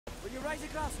raise a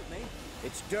glass with me?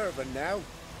 It's Dervan now.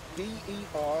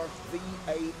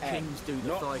 D-E-R-V-A-N. Kings do the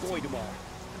not fighting. Goidemar.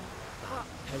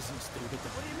 Peasants do the...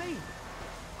 What do you mean?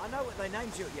 I know what they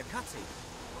named you at your cutting.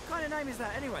 What kind of name is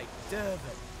that anyway?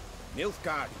 Dervan.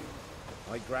 Nilfgaardian.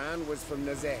 My gran was from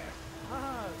Nazaire.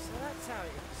 Oh, so that's how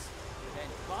it is. Then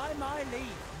by my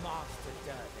leave, Master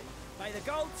Dervan, may the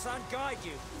Gold Sun guide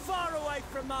you far away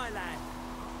from my land.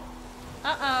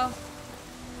 Uh-oh.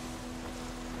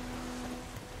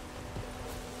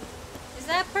 Is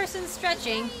that person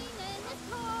stretching?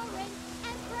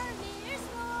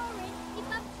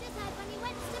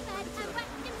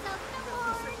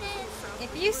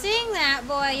 If you sing that,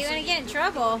 boy, you're gonna get in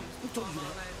trouble.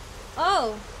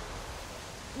 Oh.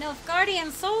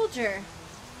 Nilfgaardian soldier.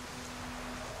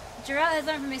 Geralt has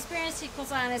learned from experience he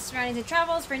keeps on his surroundings and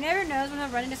travels, for he never knows when he'll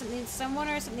run into someone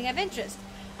or something of interest.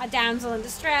 A damsel in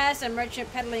distress, a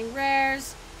merchant peddling rare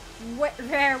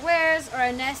wares, or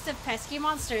a nest of pesky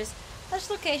monsters. Such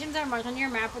locations are marked on your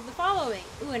map with the following.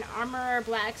 Ooh, an armorer,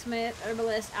 blacksmith,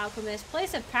 herbalist, alchemist,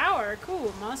 place of power.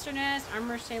 Cool. Monster nest,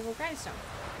 armorer's table, grindstone.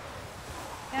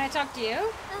 Can I talk to you?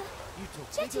 You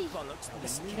talk Chetty. bigger bollocks than a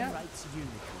skin-rates eunuch.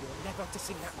 You're never to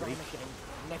sing that rhyme again.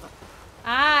 Never.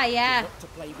 Ah, yeah. Not to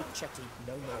play with Chetty,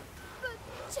 no more. But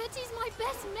Chetty's my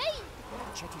best mate.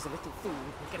 Chetty's a little fool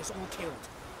who'll get us all killed.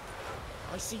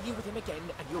 I see you with him again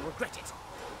and you'll regret it.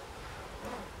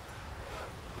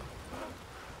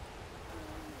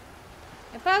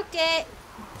 I poked it.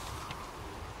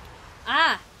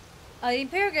 Ah. The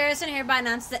Imperial Garrison hereby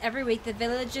announces that every week the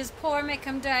village's poor may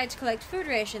come to collect food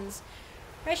rations.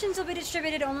 Rations will be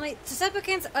distributed only to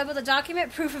supplicants able to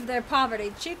document proof of their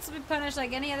poverty. Cheats will be punished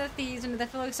like any other thieves under the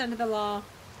full extent of the law.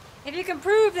 If you can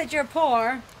prove that you're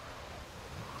poor,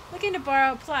 looking to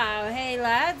borrow a plow. Hey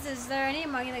lads, is there any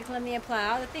among you that can lend me a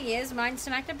plow? The thing is, mine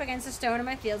smacked up against a stone in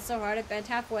my field so hard it bent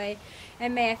halfway.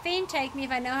 And may a fiend take me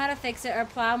if I know how to fix it or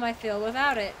plow my field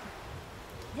without it.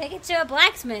 Take it to a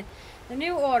blacksmith. The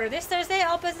new order. This Thursday,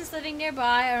 all peasants living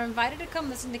nearby are invited to come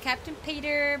listen to Captain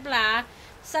Peter Blah,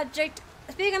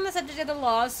 speak on the subject of the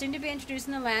laws soon to be introduced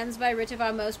in the lands by writ of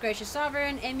our most gracious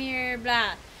sovereign, Emir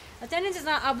Blah. Attendance is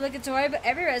not obligatory, but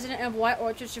every resident of White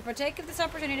Orchard should partake of this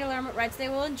opportunity to learn what rights they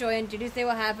will enjoy and duties they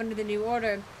will have under the new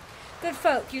order. Good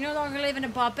folk, you no longer live in a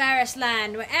barbarous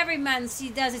land where every man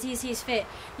does as he sees fit.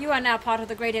 You are now part of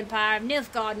the great empire of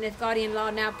Nilfgaard. Nilfgaardian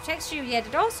law now protects you, yet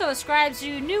it also ascribes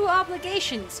you new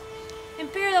obligations.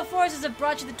 Imperial forces have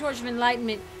brought you the torch of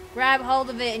enlightenment. Grab hold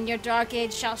of it, and your dark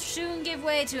age shall soon give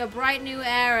way to a bright new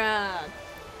era.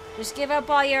 Just give up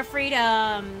all your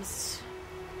freedoms.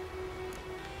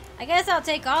 I guess I'll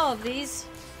take all of these.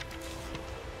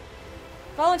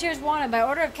 Volunteers wanted by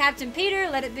order of Captain Peter.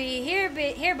 Let it be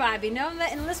hereby be known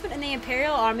that enlistment in the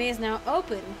Imperial Army is now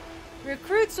open.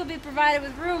 Recruits will be provided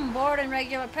with room, board, and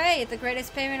regular pay. The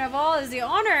greatest payment of all is the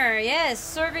honor. Yes,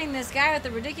 serving this guy with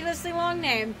a ridiculously long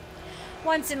name.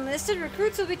 Once enlisted,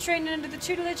 recruits will be trained under the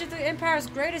tutelage of the Empire's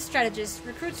greatest strategists.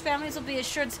 Recruits' families will be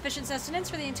assured sufficient sustenance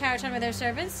for the entire time of their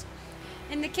service.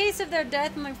 In the case of their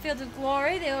death in the field of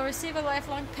glory, they will receive a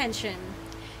lifelong pension.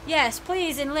 Yes,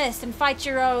 please enlist and fight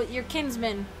your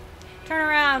kinsmen. Turn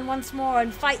around once more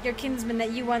and fight your kinsmen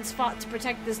that you once fought to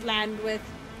protect this land with.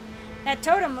 That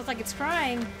totem looks like it's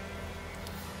crying.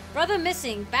 Brother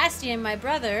missing. Bastian, my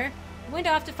brother, went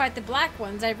off to fight the Black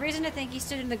Ones. I have reason to think he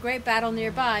stood in the great battle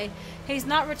nearby. He's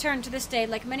not returned to this day,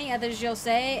 like many others you'll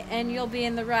say, and you'll be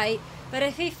in the right. But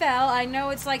if he fell, I know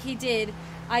it's like he did.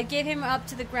 I'd give him up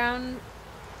to the ground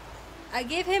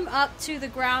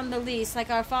the least, like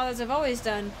our fathers have always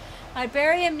done. I'd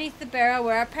bury him neath the barrow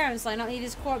where our parents lie, not leave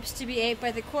his corpse to be ate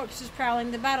by the corpses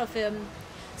prowling the battlefield.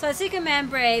 So I seek a man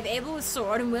brave, able with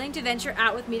sword, and willing to venture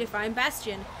out with me to find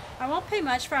Bastian. I won't pay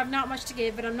much, for I've not much to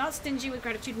give, but I'm not stingy with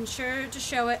gratitude and sure to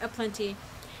show it aplenty.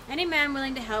 Any man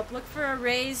willing to help, look for a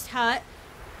raised hut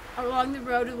along the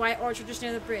road to White Orchard just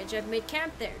near the bridge. I've made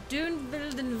camp there. Doen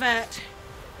wilden vat.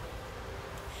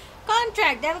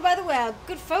 Contract, Devil by the Well.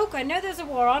 Good folk, I know there's a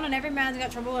war on and every man's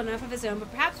got trouble enough of his own,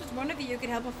 but perhaps with one of you could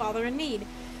help a father in need.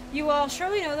 You all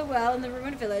surely know the well in the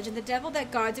ruined village and the devil that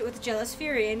guards it with jealous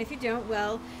fury, and if you don't,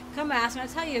 well, come ask and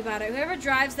I'll tell you about it. Whoever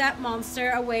drives that monster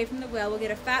away from the well will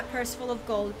get a fat purse full of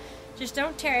gold. Just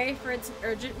don't tarry, for it's an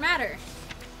urgent matter.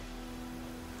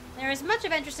 There is much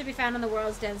of interest to be found in the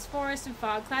world's dense forests and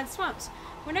fog-clad swamps.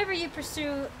 Whenever you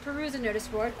peruse a notice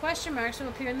board, question marks will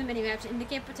appear in the minimap to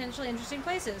indicate potentially interesting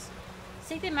places.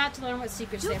 Seek them out to learn what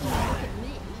secrets they hold.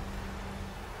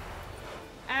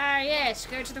 Ah, yes,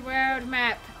 go to the world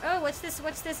map. Oh, what's this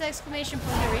exclamation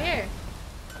point over here?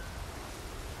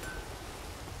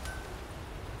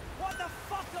 What the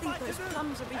fuck am I to do? Those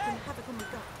plums are wreaking havoc on the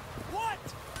gut. What?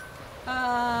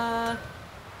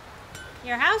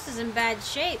 Your house is in bad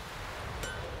shape.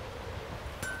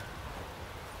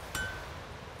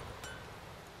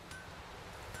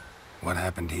 What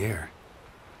happened here?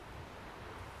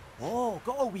 Oh,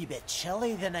 got a wee bit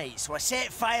chilly the night, so I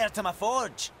set fire to my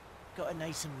forge. Got it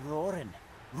nice and roaring.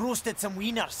 Roasted some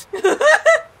wieners.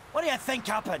 What do you think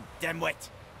happened, dimwit?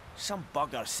 Some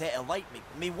bugger set alight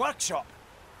me workshop.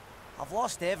 I've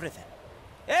lost everything.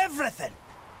 Everything!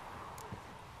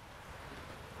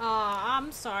 Aw,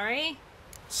 I'm sorry.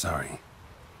 Sorry.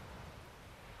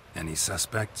 Any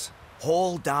suspects?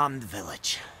 Whole damned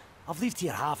village. I've lived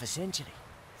here half a century.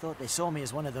 Thought they saw me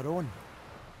as one of their own.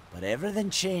 But everything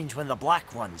changed when the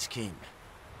Black Ones came.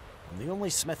 I'm the only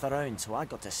smith around, so I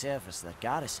got to service their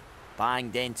garrison. Bang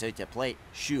dents out of plate,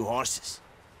 shoe horses.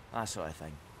 That sort of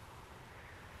thing.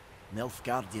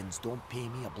 Nilfgaardians don't pay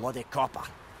me a bloody copper.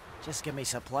 Just give me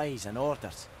supplies and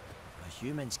orders. But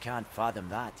humans can't fathom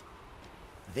that.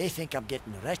 They think I'm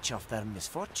getting rich off their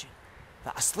misfortune.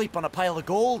 That I sleep on a pile of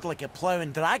gold like a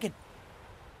ploughing dragon.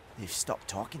 They've stopped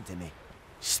talking to me.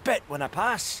 Spit when I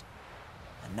pass.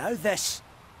 And now this.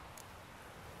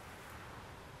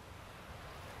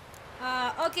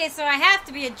 Okay, so I have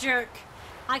to be a jerk.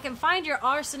 I can find your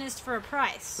arsonist for a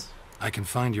price. I can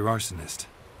find your arsonist,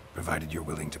 provided you're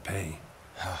willing to pay.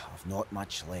 I've not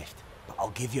much left, but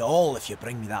I'll give you all if you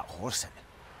bring me that horse in,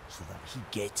 so that he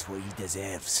gets what he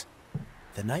deserves.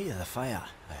 The night of the fire,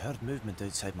 I heard movement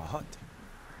outside my hut.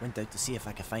 Went out to see if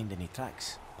I could find any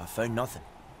tracks, but found nothing.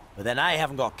 But then I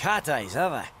haven't got cat eyes,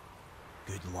 have I?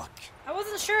 Good luck. I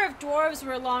wasn't sure if dwarves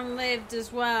were long-lived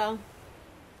as well.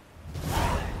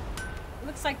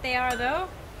 Looks like they are, though.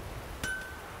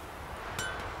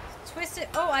 Twist it.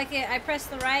 Oh, I press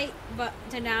the right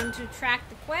button down to track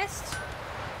the quest.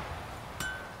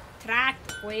 Track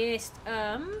the quest.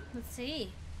 Let's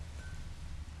see.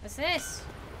 What's this?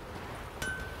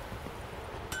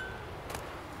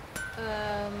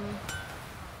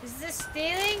 Is this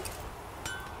stealing?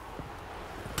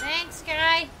 Thanks,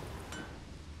 guy.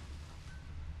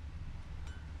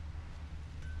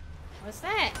 What's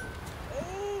that?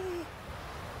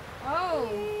 Oh.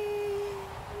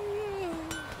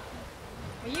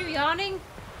 Are you yawning?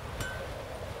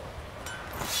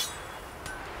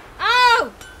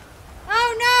 Oh!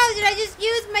 Oh no! Did I just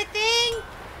use my thing?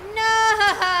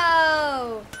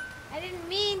 No! I didn't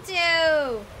mean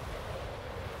to!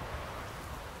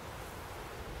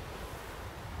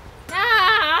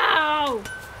 No!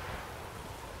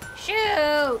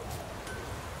 Shoot!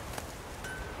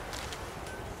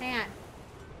 Hang on.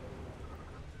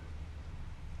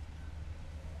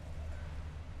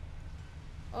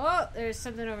 Oh, there's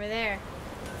something over there.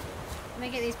 Let me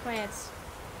get these plants.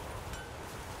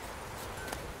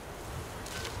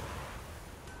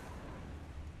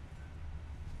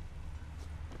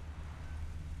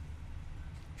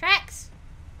 Tracks!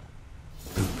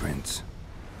 Footprints.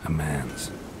 A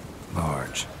man's.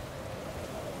 Large.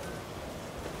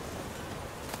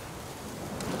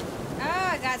 Oh,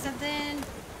 I got something.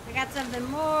 I got something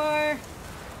more.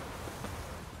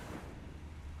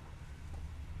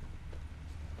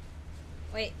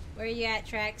 Wait, where are you at,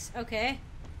 Tracks? Okay.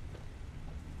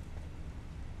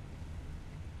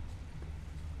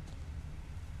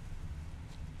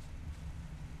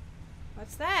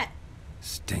 What's that?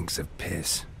 Stinks of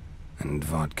piss. And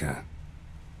vodka.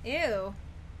 Ew.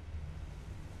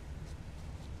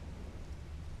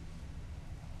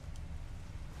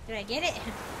 Did I get it?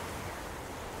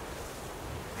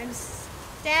 I'm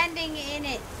standing in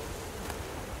it.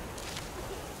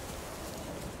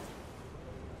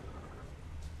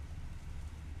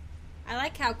 I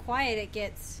like how quiet it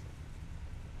gets.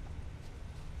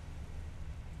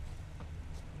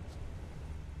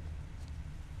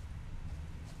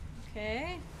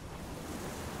 Okay.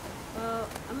 Well,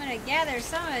 I'm gonna gather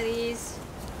some of these.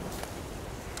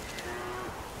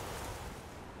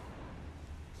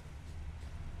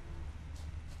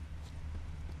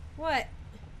 What?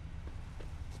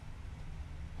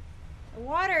 The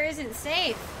water isn't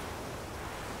safe.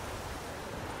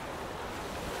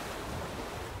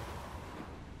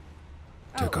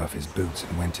 Took off his boots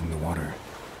and went in the water.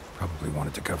 Probably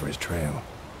wanted to cover his trail.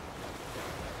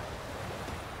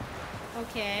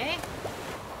 Okay.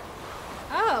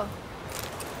 Oh.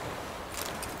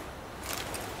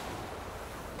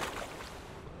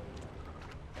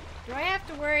 Do I have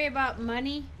to worry about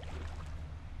money?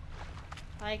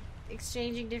 Like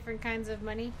exchanging different kinds of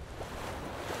money?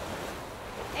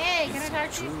 Hey, can I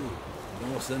talk to you? True.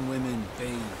 Northern women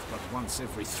bathe but once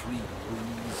every 3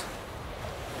 moons.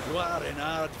 You are in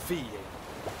hard fee.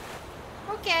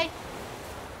 Okay.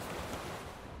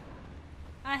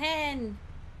 A hen.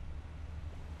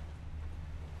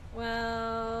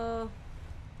 Well,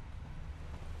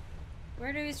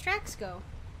 Where do his tracks go?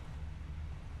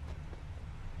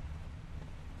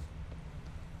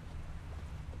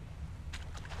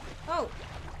 Oh!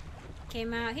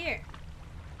 Came out here.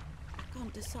 I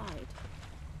can't decide.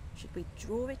 Should we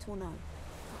draw it or no?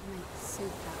 Gotta make soup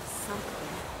out of something.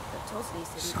 But Tosley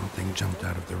said Something jumped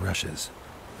out of the rushes.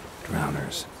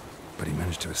 Drowners. But he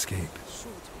managed to escape.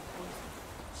 sure to be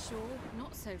poison. Sure,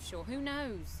 not so sure. Who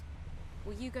knows?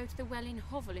 Will you go to the well in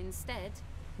Hovel instead?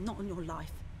 Not on your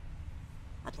life.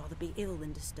 I'd rather be ill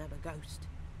than disturb a ghost.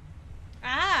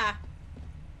 Ah!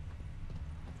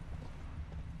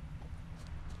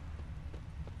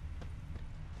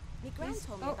 My gran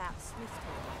told me about Smith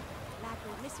today. Lad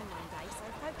went missing one day, so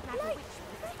folk lad and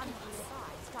witchman under the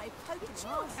fire started poking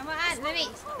him. Come on,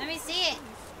 let me see it.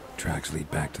 Tracks lead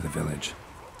back to the village.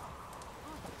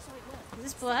 Is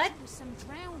this blood? Some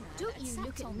drowner. Don't you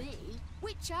look at me.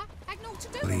 Witcher, had naught to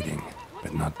do with Bleeding,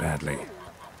 but not badly.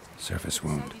 Surface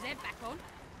wound. Sewed his head back on.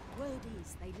 Word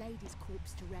is they laid his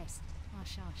corpse to rest.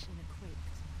 Hush hush in a crypt.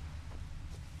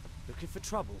 Looking for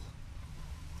trouble?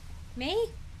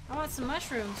 Me? I want some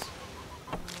mushrooms.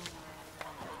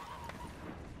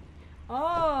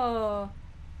 Oh!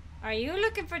 Are you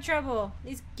looking for trouble?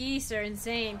 These geese are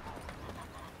insane.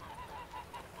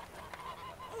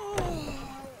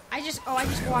 I just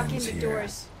walk in the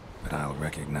doors. But I'll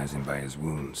recognize him by his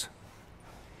wounds.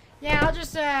 Yeah, I'll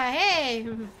just, hey!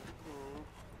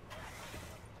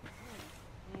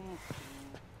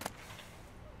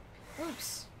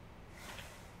 Oops.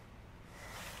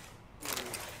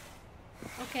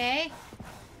 Okay.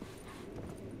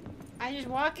 I just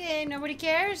walk in, nobody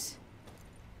cares?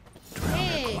 Drowner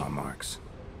Hey! claw marks.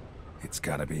 It's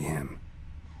gotta be him.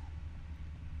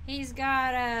 He's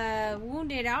got a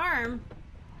wounded arm.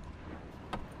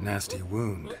 Nasty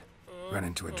wound. Run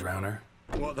into a drowner?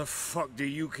 What the fuck do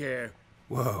you care?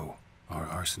 Whoa. Our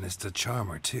arsonist's a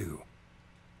charmer, too.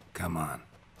 Come on.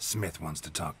 Smith wants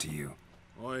to talk to you.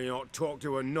 I not talk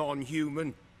to a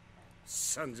non-human.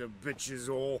 Sons of bitches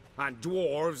all, and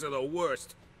dwarves are the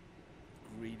worst.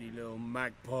 Greedy little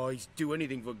magpies, do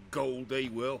anything for gold, they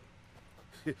will.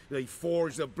 They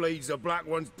forge the blades the black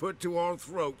ones put to our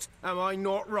throats. Am I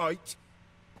not right?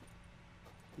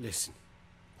 Listen,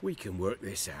 we can work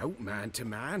this out, man to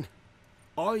man.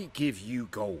 I give you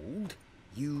gold,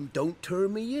 you don't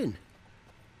turn me in.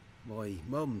 My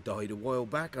mum died a while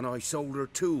back and I sold her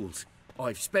tools.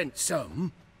 I've spent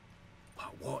some,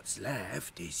 but what's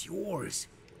left is yours.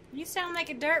 You sound like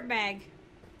a dirtbag.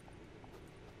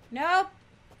 Nope.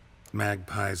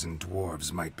 Magpies and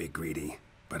dwarves might be greedy,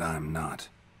 but I'm not.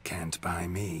 Can't buy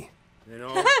me. Then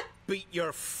I'll beat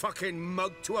your fucking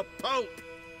mug to a pulp.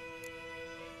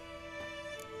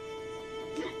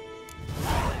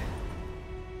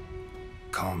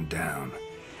 Calm down.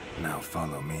 Now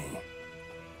follow me.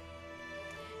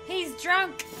 He's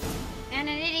drunk and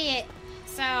an idiot,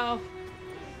 so...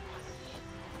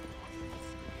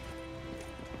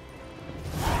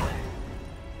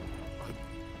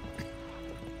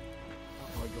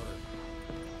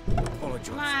 Apologize.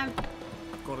 Come on.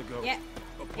 Gotta go. Yep.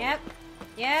 Yep.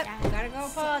 Gotta go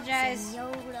apologize. Sits in the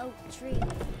old oak tree.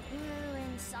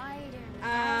 Brewing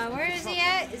cider. Where is he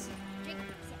at? Is... Drink,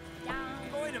 sit down.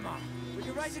 Wait a minute. Will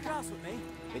you ride across with me?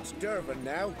 It's Durban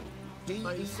now.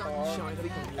 D-E-R-V-A-N.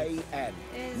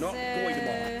 Is, Not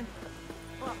Goydemar.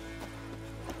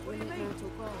 We need mortal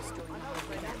grass joining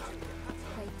the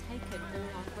they've taken all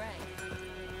our grey.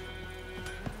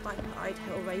 Black-eyed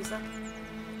Hellraiser.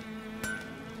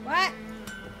 What?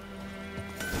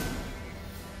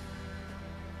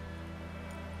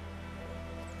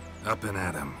 Up and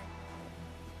at him.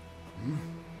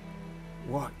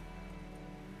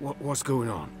 What's going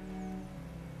on?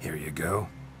 Here you go.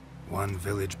 One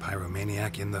village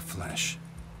pyromaniac in the flesh.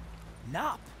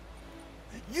 Nap?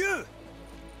 You?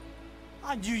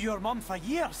 I knew your mum for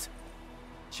years.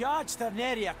 Charged her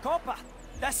nary a copper.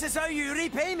 This is how you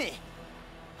repay me.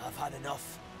 I've had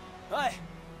enough. Hey,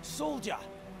 soldier.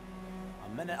 A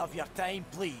minute of your time,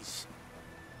 please.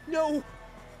 No!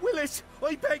 Willis,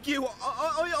 I beg you.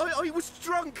 I was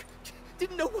drunk.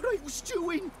 Didn't know what I was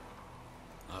doing.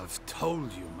 I've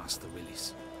told you, Master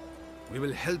Willis. We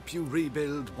will help you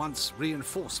rebuild once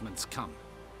reinforcements come.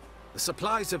 The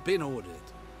supplies have been ordered.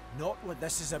 Not what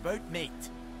this is about, mate.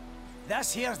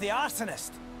 This here's the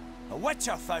arsonist. A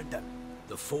witcher found him.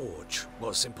 The forge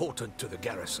was important to the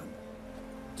garrison.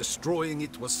 Destroying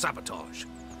it was sabotage.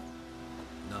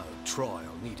 No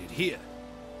trial needed here.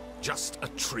 Just a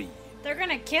tree. They're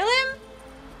gonna kill him?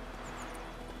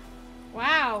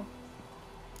 Wow.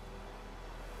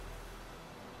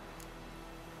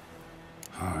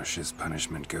 Harsh as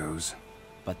punishment goes.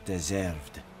 But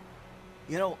deserved.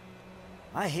 You know,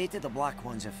 I hated the black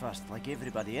ones at first, like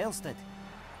everybody else did.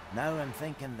 Now I'm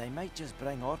thinking they might just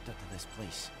bring order to this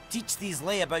place. Teach these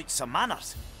layabouts some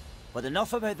manners. But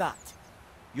enough about that.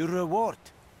 Your reward.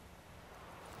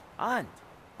 And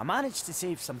I managed to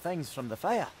save some things from the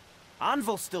fire.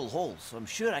 Anvil still holds, so I'm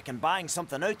sure I can bang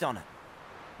something out on it.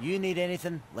 You need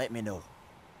anything, let me know.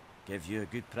 Give you a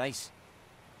good price.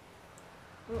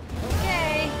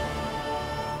 Okay.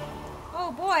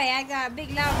 Oh boy, I got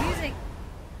big loud music.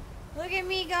 Look at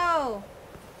me go.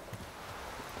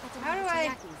 How do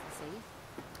I...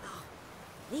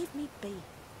 Leave me be.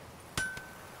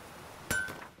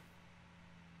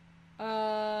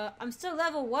 I'm still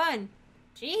level 1.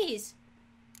 Jeez.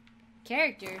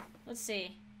 Character. Let's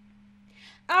see.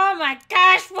 Oh my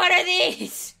gosh, what are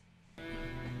these?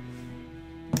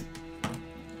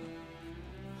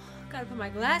 Gotta put my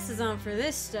glasses on for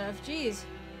this stuff. Jeez.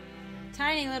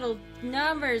 Tiny little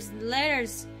numbers and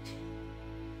letters.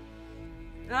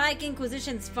 I like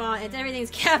Inquisition's font.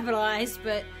 Everything's capitalized,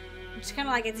 but it's kind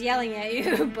of like it's yelling at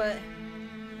you, but...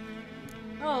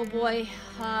 Oh boy.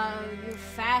 Your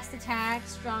fast attack,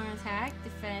 strong attack,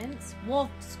 defense, wolf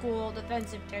school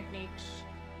defensive techniques.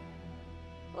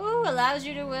 Ooh, allows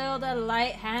you to wield a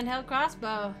light handheld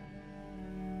crossbow.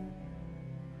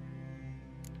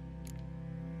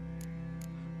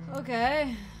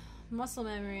 Okay. Muscle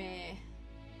memory.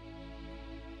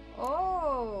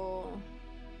 Oh.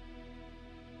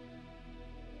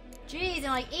 Jeez, and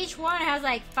like each one has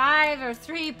like 5 or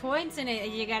 3 points in it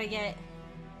that you gotta get.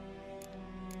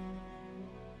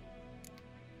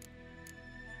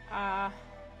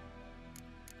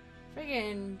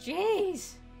 Friggin'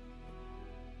 jeez.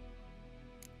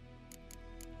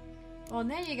 Well,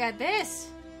 and then you got this.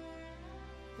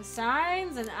 The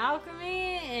signs and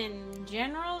alchemy and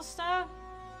general stuff.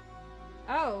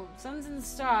 Oh, suns and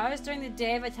stars. During the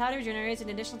day, vitality regenerates an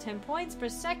additional 10 points per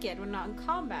second when not in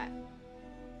combat.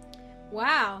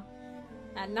 Wow.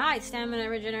 At night, stamina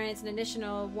regenerates an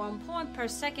additional 1 point per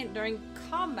second during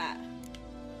combat.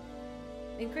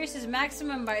 Increases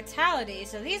maximum vitality,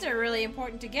 so these are really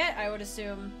important to get, I would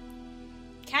assume.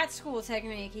 Cat School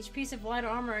technique. Each piece of light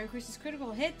armor increases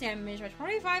critical hit damage by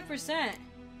 25%.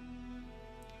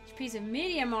 Each piece of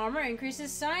medium armor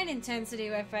increases sign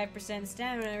intensity by 5%,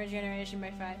 stamina regeneration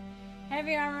by 5.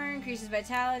 Heavy armor increases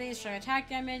vitality, strong attack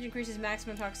damage, increases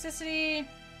maximum toxicity.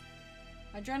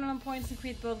 Adrenaline points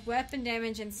increase both weapon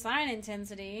damage and sign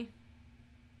intensity.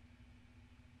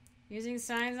 Using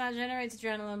signs now generates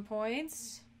adrenaline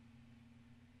points.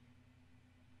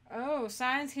 Oh,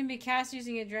 signs can be cast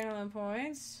using adrenaline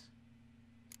points.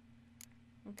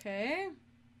 Okay.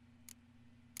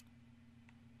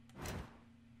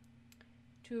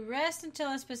 To rest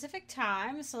until a specific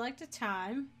time, select a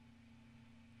time.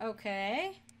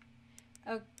 Okay.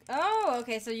 Oh,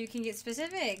 okay, so you can get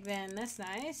specific then. That's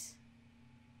nice.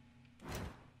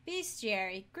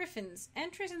 Bestiary. Griffins.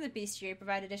 Entries in the bestiary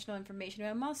provide additional information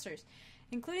about monsters,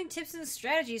 including tips and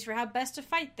strategies for how best to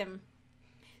fight them.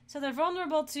 So they're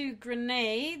vulnerable to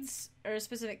grenades, or a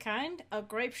specific kind, a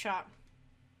grape shot,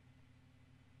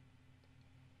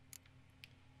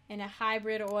 and a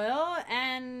hybrid oil,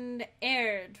 and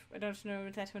aired. I don't know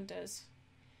what that one does.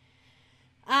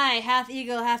 Aye, half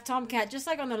eagle, half tomcat, just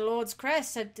like on the Lord's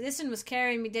Crest, except this one was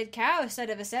carrying me dead cow instead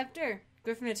of a scepter.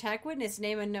 Griffin attack witness,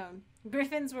 name unknown.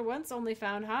 Griffins were once only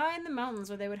found high in the mountains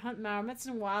where they would hunt marmots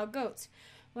and wild goats.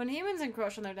 When humans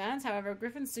encroached on their lands, however,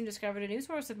 griffins soon discovered a new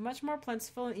source of much more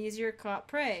plentiful and easier caught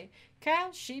prey: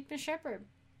 cows, sheep, and shepherd.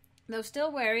 Though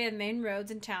still wary of main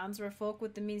roads and towns where folk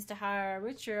with the means to hire a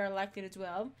richer are likely to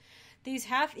dwell, these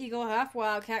half-eagle,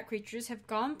 half-wildcat creatures have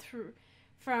gone through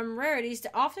from rarities to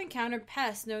often encountered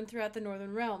pests known throughout the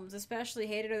northern realms. Especially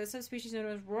hated are the subspecies known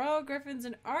as royal griffins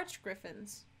and arch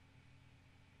griffins.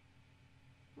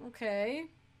 Okay.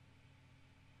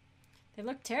 They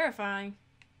look terrifying.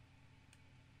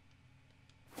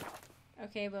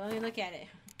 Okay, but let me look at it.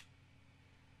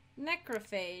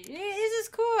 Necrophage. This is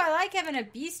cool. I like having a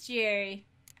bestiary.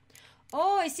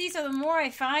 Oh, I see. So the more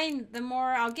I find, the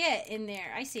more I'll get in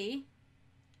there. I see.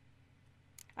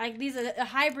 Like these are a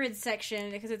hybrid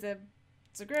section because it's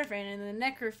a griffin, and the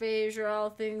necrophage are all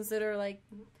things that are like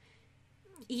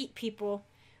eat people.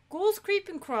 Ghouls creep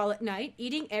and crawl at night,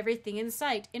 eating everything in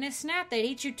sight. In a snap, they'd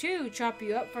eat you too, chop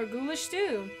you up for ghoulish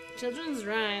stew. Children's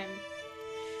rhyme.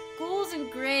 Ghouls and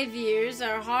graveyears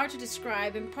are hard to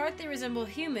describe. In part, they resemble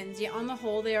humans, yet on the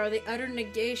whole, they are the utter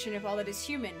negation of all that is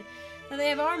human. Though they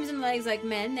have arms and legs like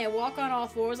men, they walk on all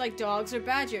fours like dogs or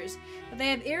badgers. But they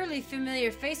have eerily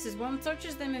familiar faces. One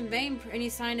searches them in vain for any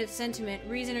sign of sentiment,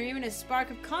 reason, or even a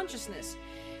spark of consciousness.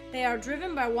 They are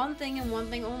driven by one thing and one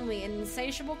thing only, an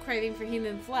insatiable craving for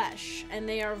human flesh, and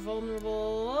they are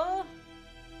vulnerable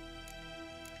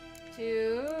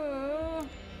to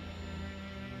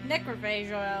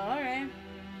necrophage oil. Alright.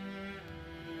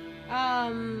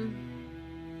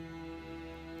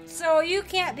 So you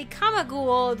can't become a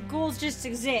ghoul, ghouls just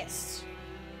exist.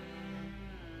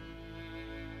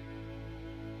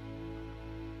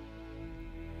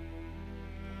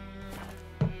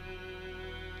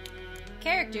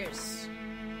 Characters.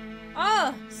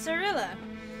 Oh, Cyrilla.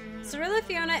 Cyrilla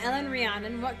Fiona Ellen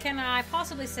Rhiannon. What can I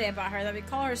possibly say about her? That we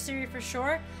call her Ciri for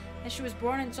short. That she was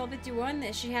born in 1251.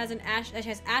 That she has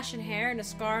ashen hair and a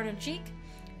scar on her cheek.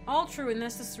 All true, and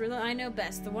that's the Cyrilla I know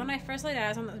best. The one I first laid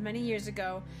eyes on many years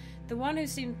ago. The one who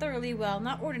seemed thoroughly, well,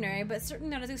 not ordinary, but certainly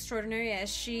not as extraordinary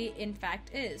as she, in fact,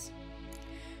 is.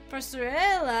 For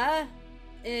Cyrilla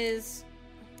is...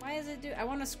 Why does it do... I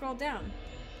want to scroll down.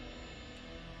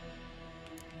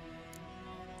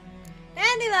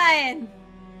 Dandelion!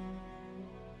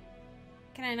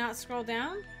 Can I not scroll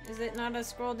down? Is it not a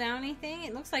scroll downy thing?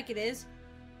 It looks like it is.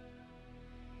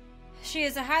 She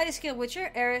is a highly skilled witcher,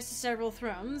 heiress to several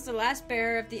thrones, the last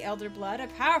bearer of the Elder Blood, a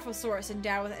powerful source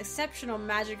endowed with exceptional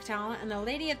magic talent, and the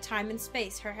lady of time and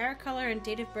space. Her hair color and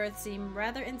date of birth seem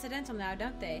rather incidental now,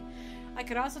 don't they? I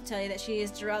could also tell you that she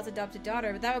is Geralt's adopted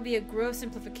daughter, but that would be a gross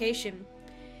simplification.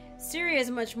 Ciri is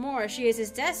much more. She is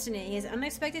his destiny, his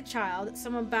unexpected child,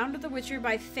 someone bound to the Witcher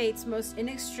by fate's most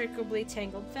inextricably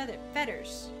tangled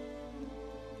fetters.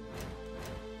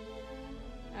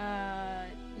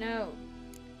 No.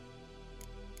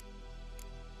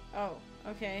 Oh,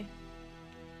 okay.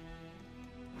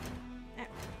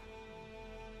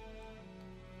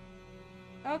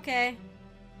 Okay.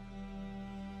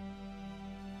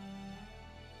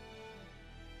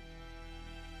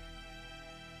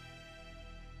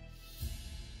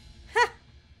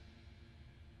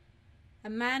 A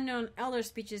man known elder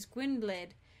speech is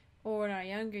Gwynblade, or in our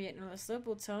younger yet no less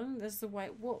liberal tongue, there's the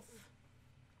White Wolf.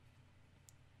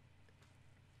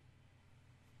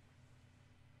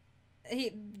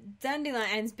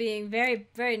 Dandelion's being very,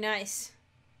 very nice.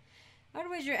 I would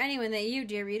wager anyone that you,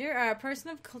 dear reader, are a person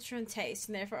of culture and taste,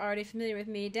 and therefore already familiar with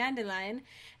me, Dandelion,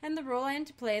 and the role I am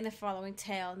to play in the following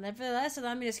tale. Nevertheless,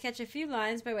 allow me to sketch a few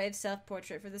lines by way of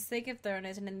self-portrait for the sake of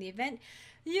thoroughness, and in the event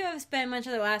you have spent much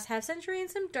of the last half-century in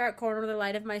some dark corner where the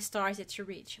light of my star is yet to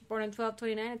reach. Born in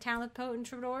 1229, a talented poet and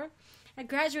troubadour, a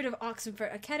graduate of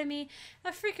Oxenford Academy,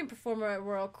 a frequent performer at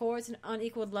royal courts, an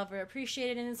unequaled lover,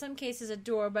 appreciated and in some cases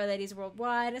adored by ladies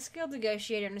worldwide, a skilled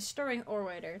negotiator and a stirring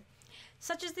orator.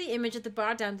 Such is the image of the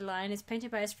bar Dandelion is painted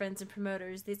by his friends and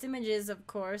promoters. These images, of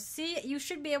course... See, you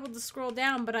should be able to scroll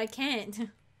down, but I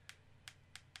can't.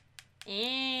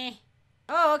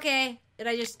 Oh, okay. Did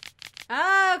I just...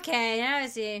 Okay, now I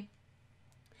see.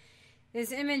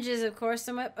 This image is, of course,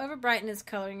 somewhat overbright in its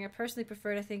coloring. I personally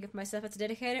prefer to think of myself as a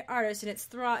dedicated artist and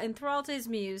enthralled to his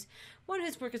muse, one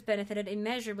whose work has benefited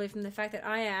immeasurably from the fact that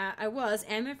am,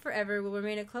 and forever will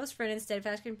remain a close friend and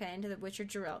steadfast companion to the Witcher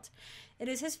Geralt. It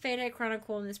is his fate I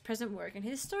chronicle in this present work, and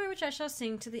his story which I shall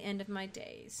sing to the end of my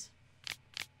days.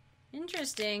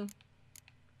 Interesting.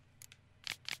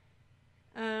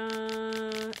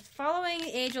 Following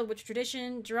the age-old Witcher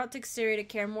tradition, Geralt took Ciri to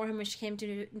Kaer Morhen when she came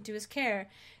into his care.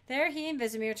 There he and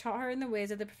Vesemir taught her in the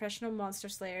ways of the professional monster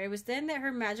slayer. It was then that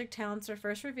her magic talents were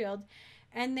first revealed,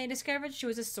 and they discovered she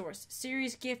was a source.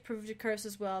 Ciri's gift proved a curse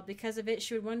as well. Because of it,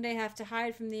 she would one day have to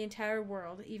hide from the entire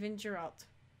world, even Geralt.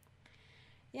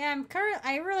 Yeah,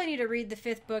 I really need to read the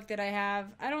 5th book that I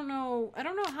have. I don't know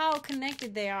how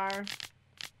connected they are.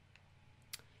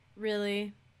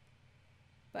 Really.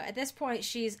 But at this point,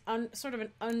 she's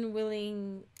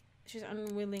unwillingly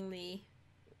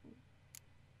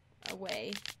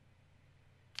away.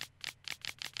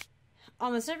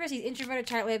 On the surface, he's introverted,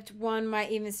 tight-lipped, one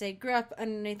might even say gruff.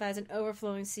 Underneath lies an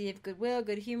overflowing sea of goodwill,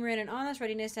 good humor, and an honest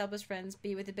readiness to help his friends,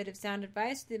 be with a bit of sound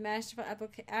advice, the masterful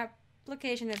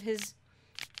application of his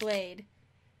blade.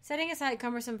 Setting aside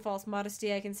cumbersome false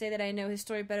modesty, I can say that I know his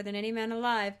story better than any man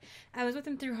alive. I was with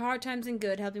him through hard times and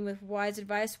good, helping with wise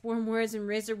advice, warm words, and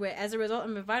razor wit. As a result,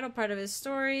 I'm a vital part of his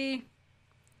story.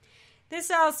 This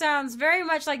all sounds very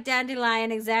much like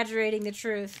Dandelion exaggerating the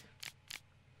truth.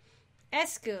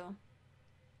 Eskel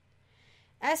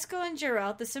and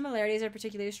Geralt, the similarities are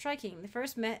particularly striking. They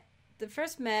first met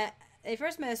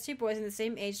as 2 boys in the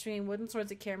same age, swinging wooden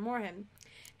swords at Kaer Morhen.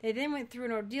 They then went through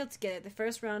an ordeal together. The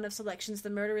first round of selections,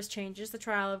 the murderous changes, the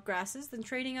trial of grasses, then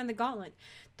training on the gauntlet,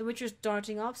 the Witcher's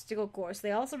daunting obstacle course.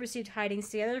 They also received hidings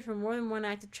together for more than one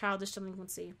act of childish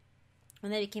delinquency.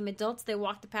 When they became adults, they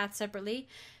walked the path separately,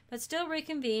 but still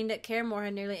reconvened at Kaer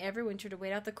Morhen nearly every winter to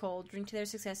wait out the cold, drink to their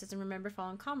successes, and remember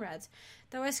fallen comrades.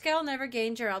 Though Eskel never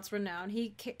gained Geralt's renown,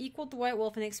 he equaled the White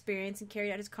Wolf in experience and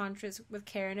carried out his contracts with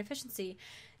care and efficiency.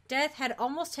 Death had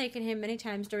almost taken him many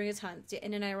times during his hunts, yet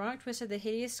in an ironic twist of the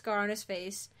hideous scar on his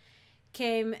face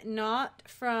came not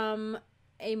from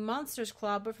a monster's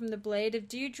claw, but from the blade of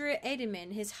Deirdre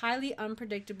Edamin, his highly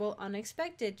unpredictable,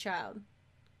 unexpected child.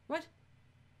 What?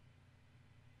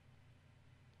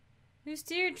 Who's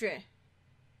Deirdre?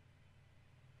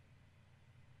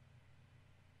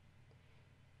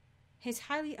 His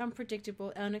highly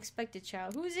unpredictable, unexpected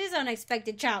child. Who's his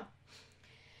unexpected child?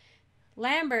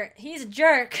 Lambert. He's a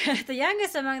jerk. The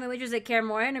youngest among the witches at Kaer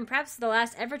Morhen, and perhaps the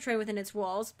last ever trained within its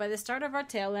walls. By the start of our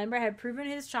tale, Lambert had proven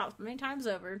his chops many times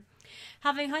over,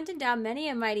 having hunted down many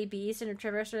a mighty beast and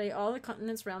traversed nearly all the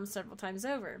continent's realms several times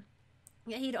over.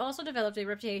 Yet he had also developed a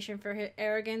reputation for his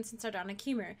arrogance and sardonic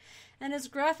humor, and his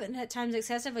gruff and at times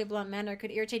excessively blunt manner could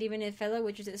irritate even his fellow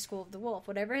witches at the School of the Wolf.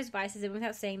 Whatever his vices, it went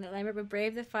without saying that Lambert would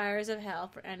brave the fires of hell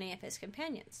for any of his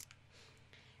companions.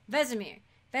 Vesemir.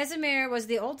 Vesemir was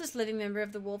the oldest living member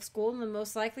of the Wolf School, and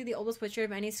most likely the oldest witcher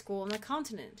of any school on the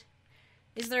continent.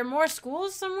 Is there more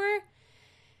schools somewhere?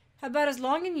 About as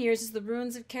long in years as the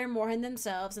ruins of Kaer Morhen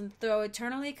themselves, and though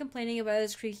eternally complaining about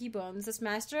his creaky bones, this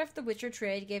master of the witcher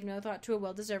trade gave no thought to a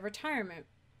well-deserved retirement.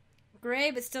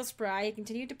 Grey, but still spry, he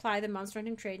continued to ply the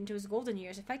monster-hunting trade into his golden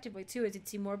years, effectively, too, as he'd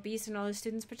seen more beasts than all his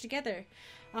students put together.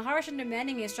 A harsh and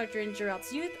demanding instructor in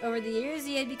Geralt's youth, over the years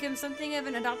he had become something of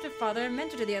an adoptive father and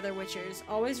mentor to the other witchers,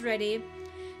 always ready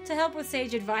to help with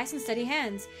sage advice and steady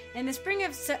hands. In the spring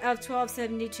of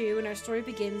 1272, when our story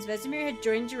begins, Vesemir had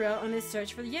joined Geralt on his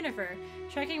search for Yennefer,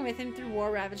 trekking with him through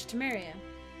war-ravaged Temeria.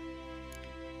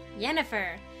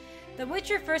 Yennefer. The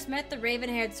Witcher first met the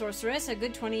raven-haired sorceress a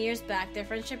good 20 years back. Their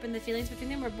friendship and the feelings between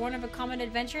them were born of a common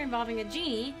adventure involving a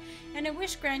genie and a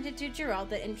wish granted to Geralt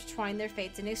that intertwined their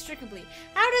fates inextricably.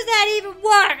 How does that even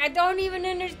work? I don't even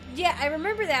understand. Yeah, I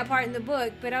remember that part in the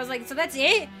book, but I was like, so that's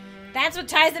it? That's what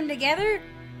ties them together?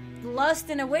 Lust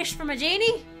and a wish from a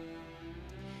genie?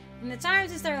 In the time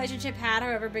since their relationship had,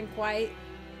 however, been quite...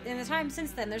 In the time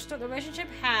since then, the relationship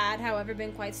had, however,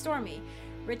 been quite stormy.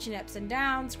 Rich in ups and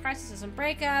downs, crises and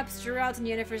breakups, Geralt and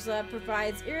Yennefer's love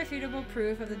provides irrefutable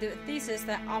proof of the thesis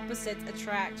that opposites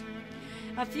attract.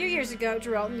 A few years ago,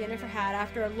 Geralt and Yennefer had,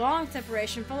 after a long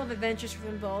separation full of adventures for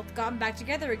them both, gotten back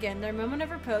together again. Their moment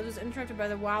of repose was interrupted by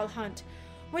the wild hunt,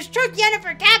 which took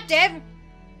Yennefer captive!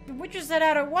 The Witcher set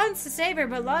out at once to save her,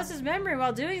 but lost his memory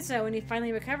while doing so. When he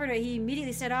finally recovered it, he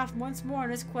immediately set off once more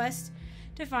on his quest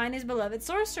to find his beloved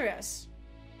sorceress.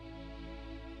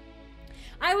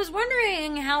 I was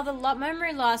wondering how the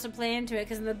memory loss would play into it,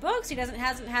 because in the books he hasn't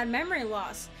had memory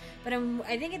loss. But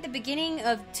I think at the beginning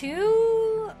of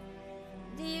 2,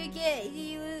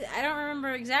 I don't remember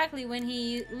exactly when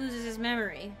he loses his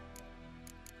memory.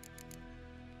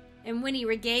 And when he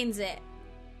regains it.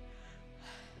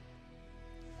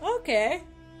 Okay.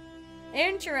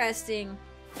 Interesting.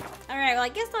 Alright, well I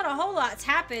guess not a whole lot's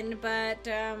happened, but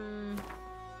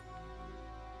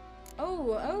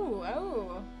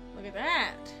Oh. Look at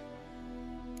that.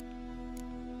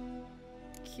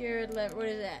 Cured lever. What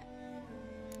is that?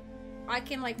 I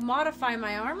can, like, modify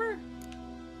my armor?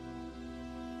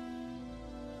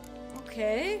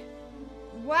 Okay.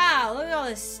 Wow, look at all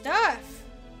this stuff.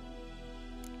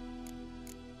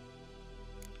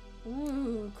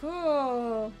 Ooh,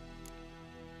 cool.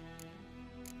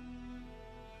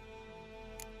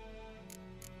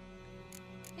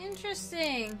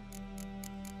 Interesting.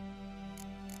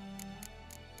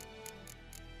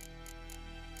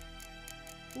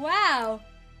 Wow.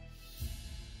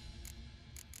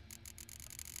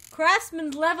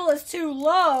 Craftsman's level is too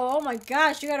low. Oh my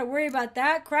gosh, you gotta worry about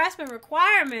that. Craftsman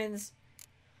requirements.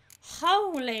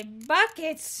 Holy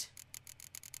buckets.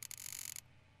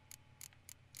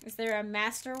 Is there a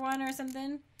master one or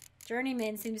something?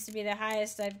 Journeyman seems to be the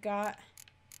highest I've got.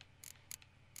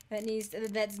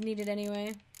 That's needed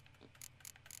anyway.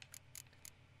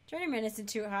 Journeyman isn't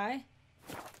too high.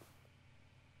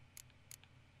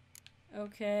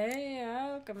 Okay,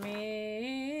 alchemy.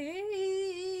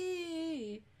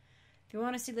 If you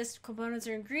want to see list of components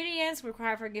or ingredients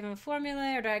required for a given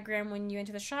formula or diagram when you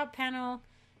enter the shop panel,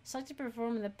 select to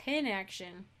perform the pin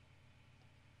action.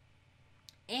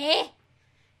 If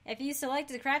you select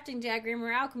the crafting diagram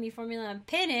or alchemy formula and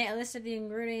pin it, a list of the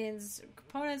ingredients or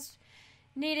components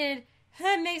needed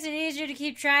makes it easier to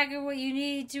keep track of what you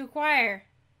need to acquire.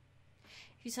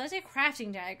 If you select a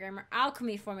crafting diagram or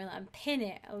alchemy formula and pin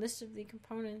it, a list of the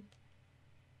components.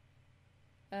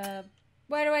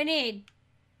 What do I need?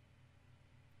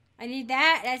 I need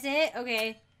that. That's it?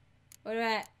 Okay. What do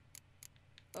I...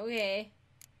 Okay.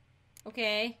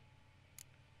 Okay.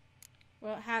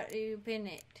 Well, how do you pin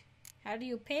it? How do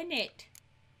you pin it?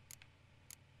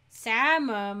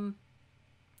 Samum.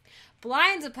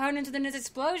 Blinds opponent within its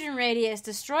explosion radius.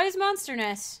 Destroys monster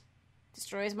nests.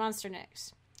 Destroys monster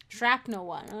nests. Shrapnel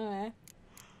one. Alright.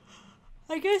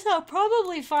 I guess I'll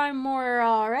probably find more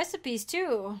recipes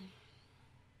too.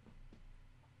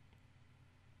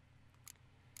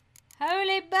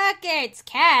 Holy buckets!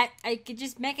 Cat! I could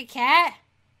just make a cat?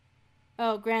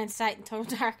 Oh, grand sight in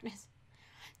total darkness.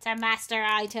 It's a master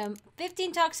item.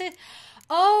 15 toxic.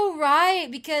 Oh, right.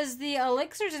 Because the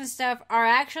elixirs and stuff are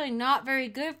actually not very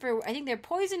good for... I think they're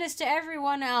poisonous to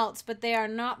everyone else, but they are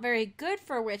not very good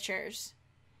for witchers.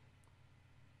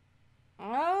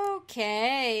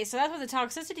 Okay. So that's what the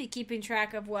toxicity keeping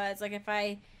track of was. Like, if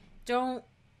I don't...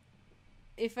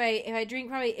 If I drink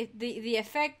probably... the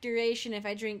effect duration, if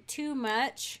I drink too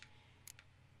much...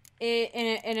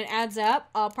 and it adds up,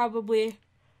 I'll probably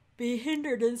be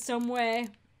hindered in some way.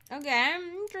 Okay,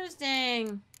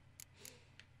 interesting.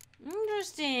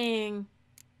 Interesting.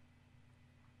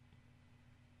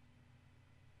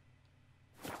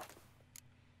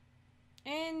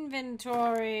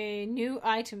 Inventory. New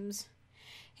items.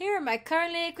 Here are my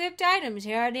currently equipped items.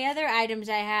 Here are the other items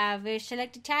I have.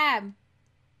 Select a tab.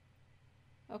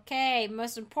 Okay,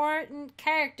 most important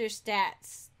character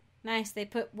stats. Nice, they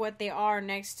put what they are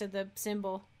next to the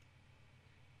symbol.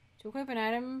 To equip an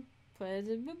item, play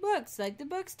the books, like the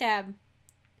books tab.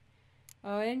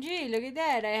 OMG, look at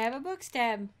that, I have a books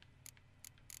tab.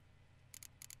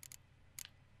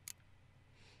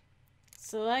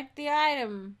 Select the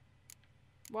item.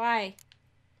 Why?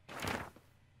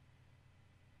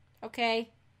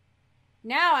 Okay.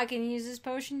 Now I can use this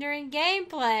potion during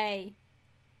gameplay.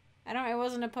 It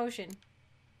wasn't a potion.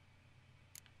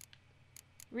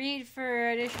 Read for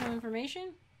additional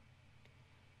information.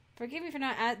 Forgive me for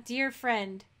not... dear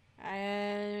friend.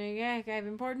 I have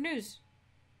important news.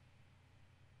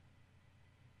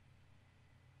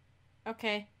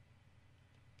 Okay.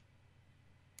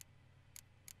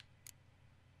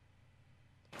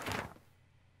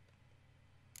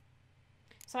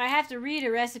 So I have to read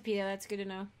a recipe, though. That's good to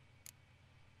know.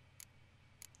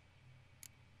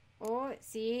 Oh,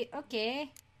 see?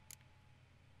 Okay.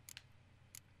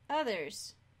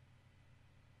 Others.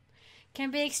 Can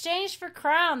be exchanged for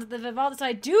crowns at the Vivaldi. So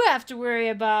I do have to worry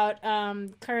about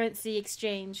currency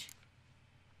exchange.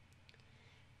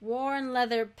 Worn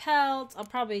leather pelts. I'll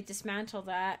probably dismantle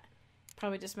that.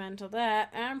 Probably dismantle that.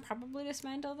 And probably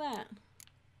dismantle that.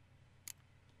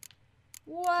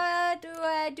 What do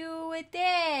I do with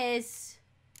this?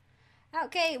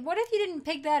 Okay, what if you didn't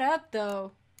pick that up,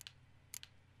 though?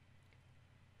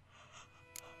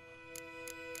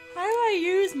 How do I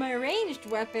use my ranged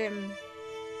weapon?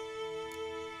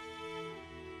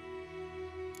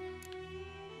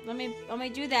 Let me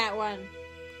do that one.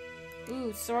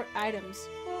 Ooh, sort items.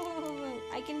 Ooh,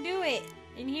 I can do it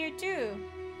in here too.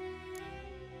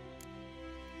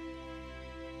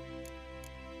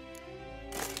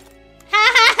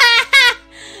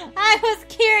 I was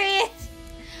curious.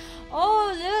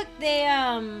 Oh, look, they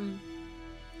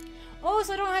oh,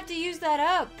 so I don't have to use that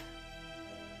up.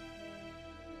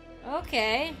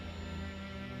 Okay.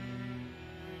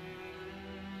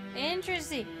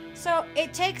 Interesting. So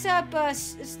it takes up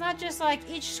it's not just like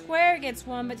each square gets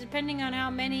one, but depending on how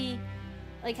many,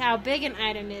 like how big an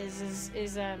item is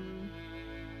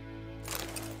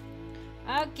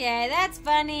okay, that's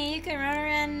funny. You can run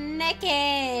around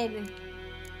naked.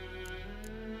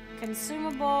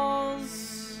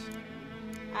 Consumables.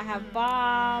 I have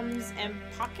bombs and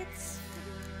pockets.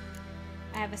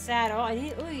 I have a saddle.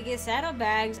 Ooh, you get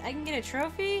saddlebags. I can get a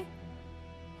trophy?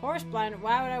 Horse blinder.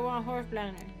 Why would I want a horse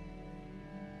blinder?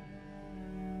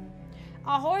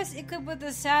 A horse equipped with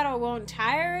a saddle won't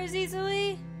tire as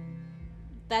easily?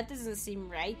 That doesn't seem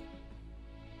right.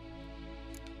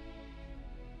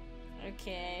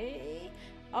 Okay.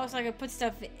 Oh, so I can put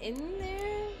stuff in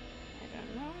there? I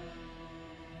don't know.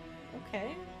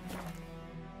 Okay.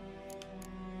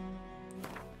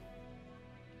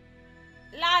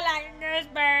 Lala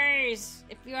Gooseberries!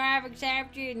 If you have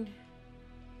accepted.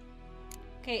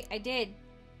 Okay, I did.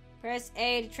 Press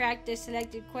A to track the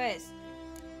selected quest.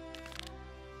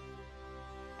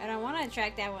 I don't want to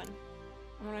track that one.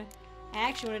 I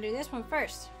actually want to do this one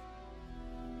first.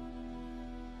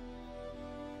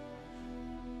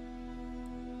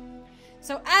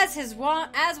 So as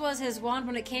was his wont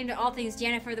when it came to all things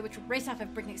Yennefer, the witch would race off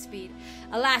at breakneck speed.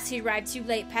 Alas, he arrived too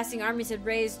late. Passing armies had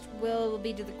razed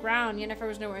Willoughby to the ground. Yennefer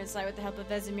was nowhere in sight. With the help of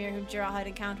Vesemir, whom Geralt had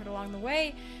encountered along the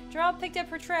way, Geralt picked up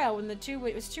her trail when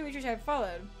it was two witches had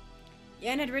followed.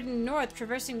 Yen had ridden north,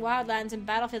 traversing wildlands and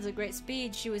battlefields at great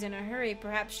speed. She was in a hurry.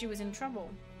 Perhaps she was in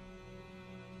trouble.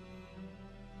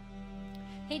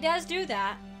 He does do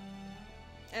that.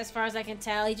 As far as I can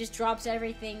tell, he just drops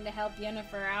everything to help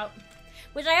Yennefer out.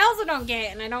 Which I also don't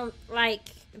get, and I don't like.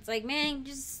 It's like, man,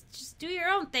 just do your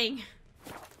own thing.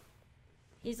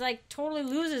 He's like, totally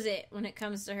loses it when it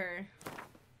comes to her.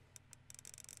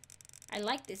 I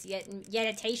like this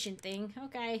yetitation thing.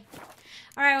 Okay.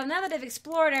 Alright, well, now that I've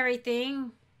explored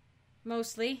everything,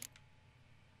 mostly.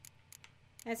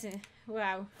 That's it.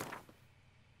 Wow.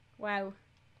 Wow.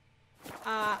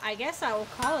 I guess I will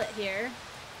call it here.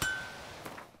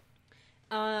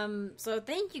 So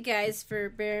thank you guys for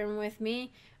bearing with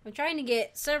me. I'm trying to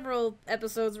get several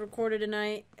episodes recorded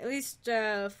tonight. At least,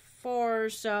 4 or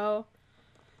so.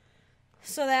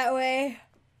 So that way,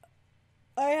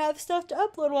 I have stuff to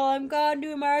upload while I'm gone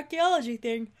doing my archaeology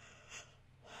thing.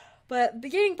 But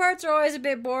beginning parts are always a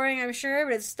bit boring, I'm sure,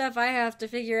 but it's stuff I have to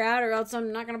figure out or else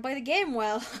I'm not going to play the game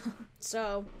well.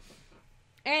 So,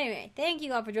 anyway, thank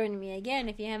you all for joining me again.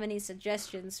 If you have any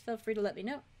suggestions, feel free to let me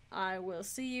know. I will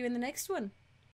see you in the next one.